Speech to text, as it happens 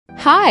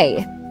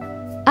Hi,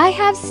 I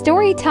have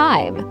story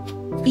time.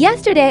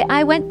 Yesterday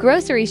I went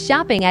grocery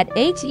shopping at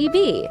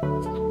H.E.B,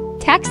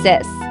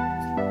 Texas.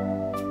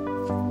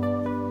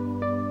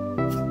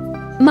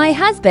 My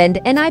husband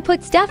and I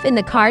put stuff in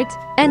the cart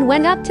and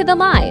went up to the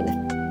line.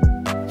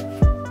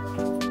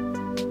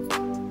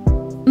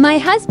 My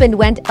husband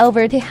went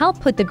over to help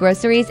put the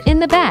groceries in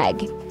the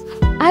bag.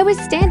 I was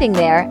standing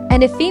there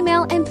and a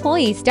female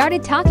employee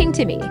started talking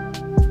to me.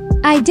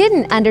 I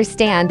didn't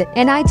understand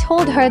and I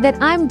told her that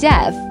I'm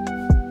deaf.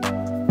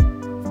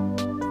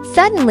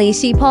 Suddenly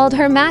she pulled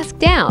her mask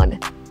down,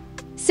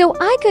 so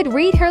I could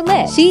read her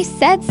lips. She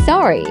said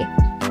sorry.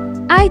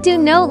 I do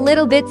know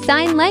little bit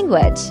sign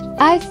language.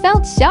 I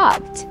felt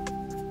shocked.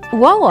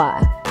 Whoa,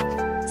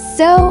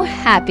 so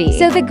happy.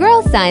 So the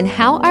girl signed,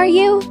 "How are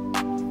you?"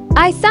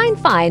 I signed,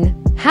 "Fine.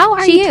 How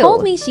are you?" She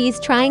told me she's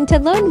trying to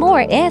learn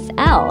more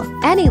ASL.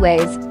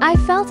 Anyways, I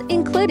felt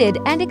included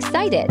and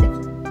excited.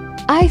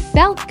 I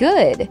felt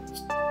good.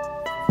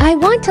 I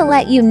want to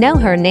let you know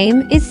her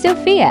name is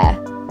Sophia.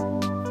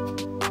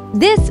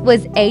 This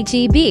was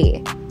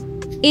H.E.B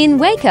in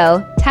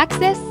Waco,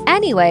 Texas.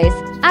 Anyways,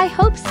 I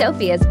hope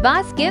Sophia's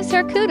boss gives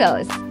her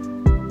kudos.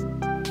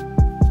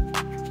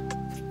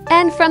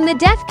 And from the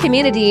deaf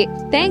community,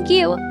 thank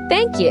you,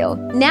 thank you.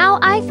 Now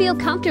I feel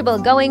comfortable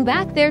going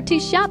back there to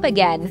shop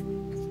again.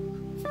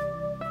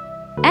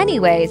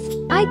 Anyways,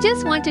 I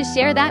just want to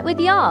share that with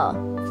y'all.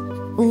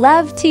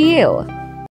 Love to you.